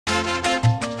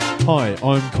Hi,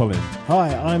 I'm Colin,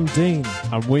 Hi, I'm Dean.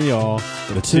 and we are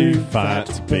the Two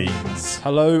Fat Beans.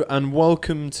 Hello and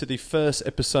welcome to the first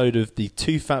episode of the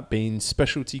Two Fat Beans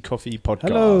Specialty Coffee Podcast.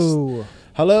 Hello.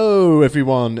 Hello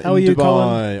everyone How in are you,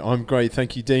 Dubai. Colin? I'm great,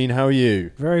 thank you, Dean. How are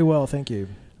you? Very well, thank you.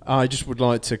 I just would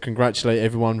like to congratulate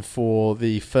everyone for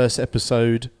the first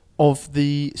episode of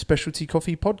the Specialty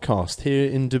Coffee Podcast here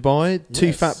in Dubai. Two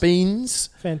Yes. Fat Beans.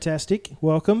 Fantastic.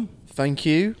 Welcome. Thank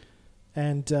you.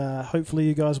 And hopefully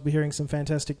you guys will be hearing some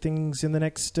fantastic things in the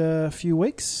next few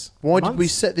weeks. Why did months. we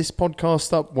set this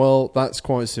podcast up? Well, that's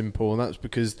quite simple, and that's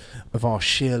because of our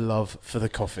sheer love for the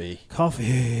coffee,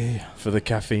 Coffee. for the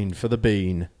caffeine, for the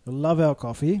bean. We love our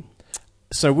coffee.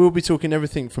 So we'll be talking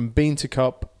everything from bean to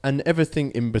cup and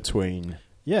everything in between.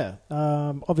 Yeah.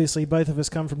 Obviously, both of us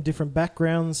come from different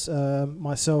backgrounds.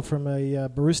 Myself from a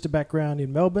barista background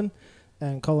in Melbourne.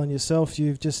 And Colin, yourself,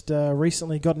 you've just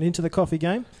recently gotten into the coffee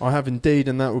game. I have indeed,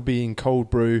 and that will be in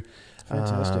cold brew,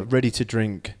 Fantastic. ready to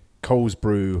drink, cold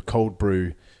brew,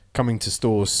 coming to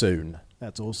stores soon.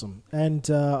 That's awesome. And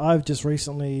I've just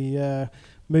recently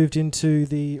moved into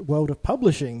the world of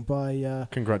publishing by...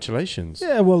 Congratulations.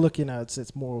 yeah, well, look,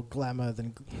 it's more glamour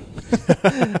than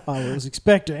I was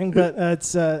expecting, but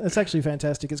it's actually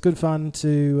fantastic. It's good fun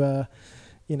to...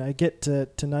 get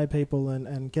to know people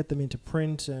and get them into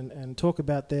print and talk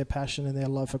about their passion and their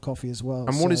love for coffee as well.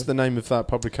 And what is the name of that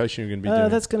publication you're going to be doing?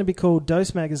 That's going to be called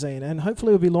Dose Magazine, and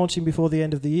hopefully we'll be launching before the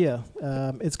end of the year.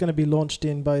 It's going to be launched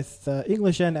in both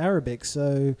English and Arabic,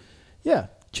 so yeah,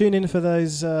 tune in for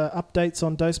those updates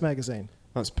on Dose Magazine.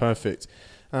 That's perfect.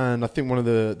 And I think one of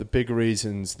the big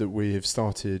reasons that we have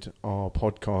started our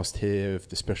podcast here of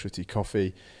the Specialty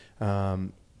Coffee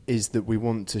is that we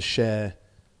want to share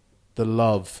the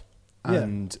love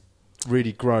and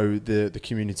really grow the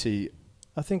community.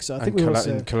 I think so. I and think we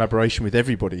also... in collaboration with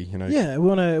everybody, Yeah, we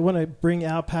want to bring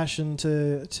our passion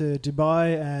to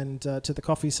Dubai and to the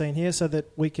coffee scene here, so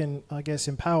that we can, I guess,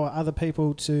 empower other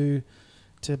people to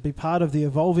be part of the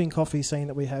evolving coffee scene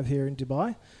that we have here in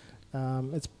Dubai.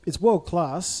 It's world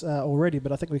class already,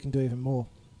 but I think we can do even more.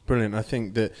 Brilliant. I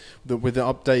think that with the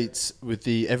updates, with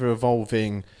the ever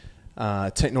evolving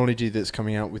technology that's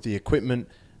coming out with the equipment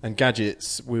and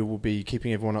gadgets, we will be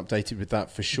keeping everyone updated with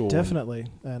that for sure. Definitely,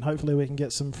 and hopefully we can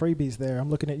get some freebies there. I'm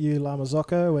looking at you, Lama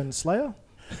Zocco and Slayer.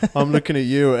 I'm looking at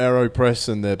you, AeroPress,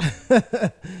 and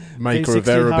the maker of P60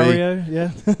 Arabi. Hario,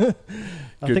 yeah.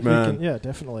 I Good think man. we can, yeah,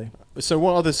 definitely. So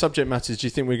what other subject matters do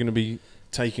you think we're going to be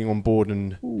taking on board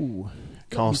and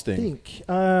casting? I think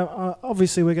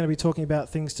obviously we're going to be talking about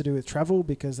things to do with travel,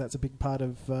 because that's a big part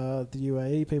of the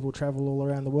UAE. People travel all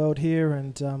around the world here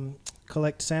and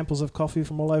collect samples of coffee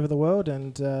from all over the world,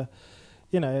 and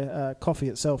coffee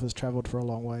itself has travelled for a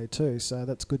long way too. So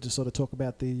that's good to sort of talk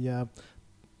about the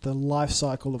life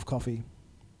cycle of coffee.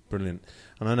 Brilliant.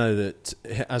 And I know that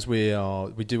as we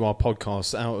do our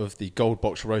podcasts out of the Gold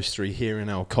Box Roastery here in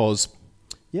Al Quoz.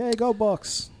 Yay, Gold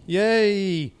Box!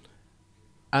 Yay!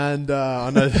 And I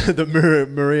know that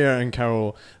Maria and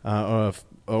Carol are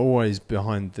always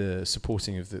behind the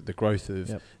supporting of the growth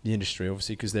of the industry,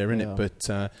 obviously, because they're in it,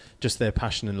 but just their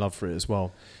passion and love for it as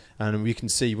well. And we can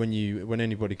see when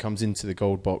anybody comes into the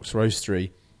Gold Box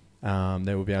Roastery,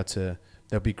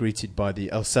 they'll be greeted by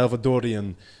the El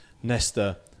Salvadorian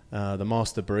Nestor, the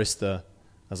master barista,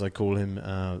 as I call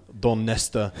him, Don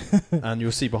Nestor. And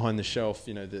you'll see behind the shelf,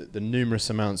 the numerous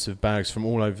amounts of bags from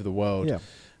all over the world. Yeah.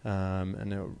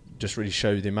 And it'll just really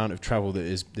show the amount of travel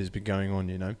that there's been going on,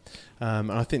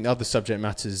 And I think the other subject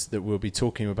matters that we'll be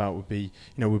talking about would be,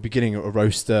 we'll be getting a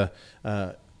roaster,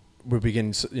 we'll be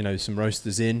getting, some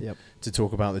roasters in to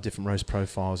talk about the different roast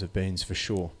profiles of beans for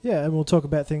sure. Yeah, and we'll talk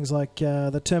about things like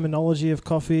the terminology of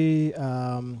coffee,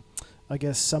 I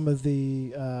guess some of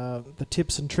the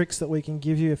tips and tricks that we can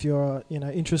give you if you're,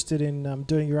 interested in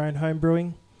doing your own home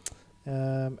brewing.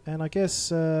 And I guess,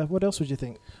 what else would you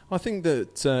think? I think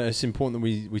that it's important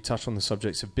that we touch on the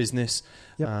subjects of business.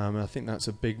 I think that's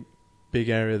a big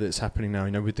area that's happening now.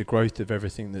 With the growth of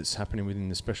everything that's happening within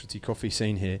the specialty coffee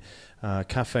scene here,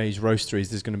 cafes, roasteries.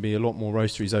 There's going to be a lot more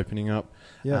roasteries opening up,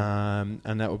 and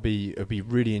that would be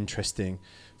really interesting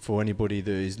for anybody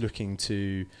that is looking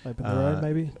to open their own,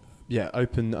 maybe. Yeah,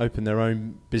 open their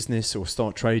own business or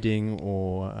start trading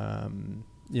or.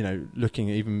 Looking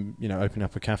at even, opening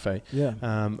up a cafe. Yeah.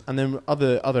 And then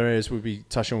other areas we'll be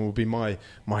touching on will be my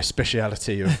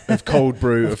speciality of cold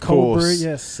brew, of cold course. Brew,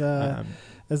 yes.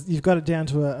 As you've got it down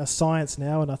to a science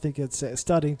now, and I think it's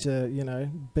starting to,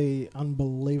 be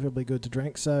unbelievably good to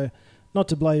drink. So not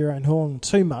to blow your own horn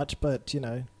too much, but,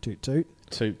 toot toot.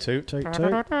 Toot toot. Toot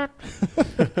toot.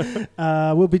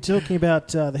 We'll be talking about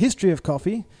the history of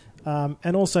coffee.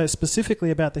 and also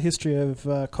specifically about the history of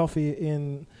coffee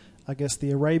in, I guess,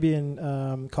 the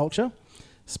Arabian culture,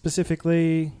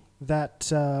 specifically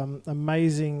that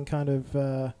amazing kind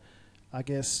of, I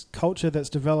guess, culture that's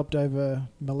developed over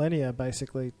millennia,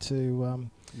 basically.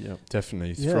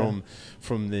 Definitely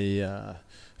from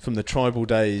the tribal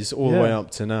days all the way up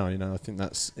to now. I think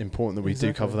that's important that we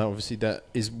do cover that. Obviously, that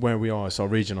is where we are. It's our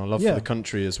region, our love for the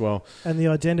country as well, and the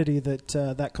identity that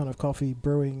that kind of coffee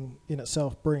brewing in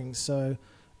itself brings. So,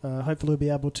 hopefully, we'll be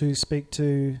able to speak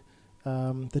to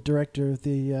the director of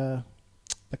the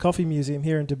coffee museum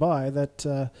here in Dubai.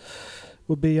 That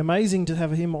would be amazing to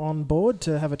have him on board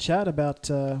to have a chat about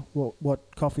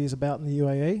what coffee is about in the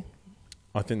UAE.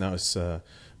 I think that was a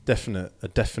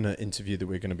definite interview that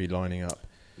we're going to be lining up.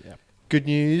 Yeah. Good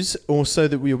news also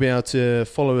that we'll be able to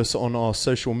follow us on our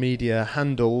social media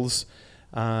handles.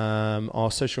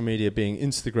 Our social media being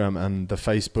Instagram and the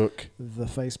Facebook.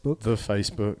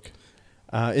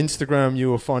 Instagram, you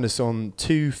will find us on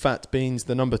 2 Fat Beans,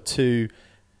 the number 2,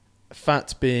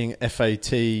 fat being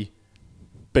FAT,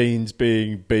 beans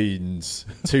being beans,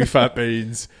 2 Fat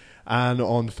Beans. And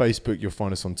on Facebook, you'll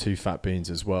find us on 2 Fat Beans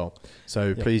as well.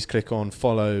 So please click on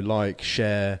follow, like,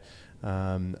 share,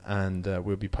 and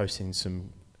we'll be posting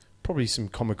probably some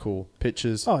comical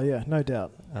pictures. Oh yeah, no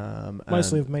doubt.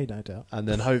 Mostly of me, no doubt. And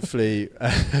then hopefully,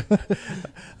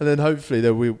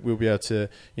 that we'll be able to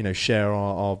share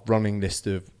our running list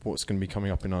of what's going to be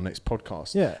coming up in our next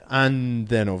podcast. Yeah. And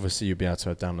then obviously you'll be able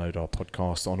to download our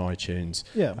podcast on iTunes.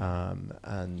 Yeah.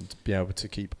 And be able to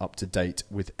keep up to date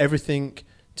with everything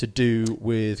to do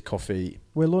with coffee.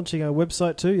 We're launching a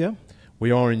website too, yeah?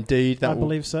 We are indeed. I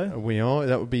believe so. We are.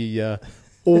 That would be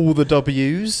all the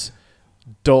W's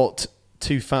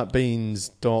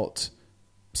 .2fatbeans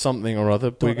something or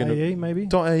other. .ae maybe?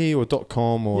 .ae or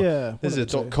 .com or there's a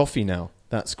 .coffee now.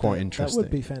 That's quite interesting. That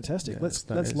would be fantastic.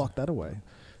 Let's lock that away.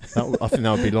 I think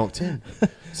that would be locked in.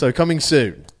 So coming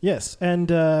soon. Yes, and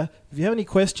if you have any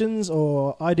questions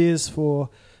or ideas for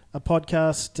a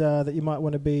podcast that you might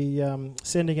want to be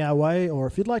sending our way, or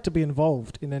if you'd like to be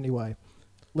involved in any way,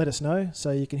 let us know.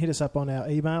 So you can hit us up on our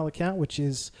email account, which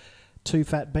is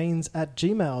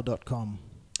 2fatbeans@gmail.com.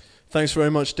 Thanks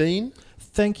very much, Dean.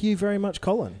 Thank you very much,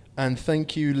 Colin. And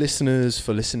thank you, listeners,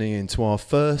 for listening in to our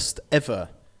first ever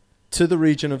To the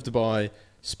Region of Dubai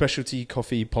Specialty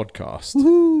Coffee Podcast.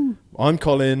 Woohoo! I'm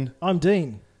Colin. I'm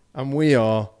Dean. And we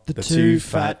are the 2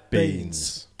 Fat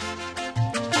Beans.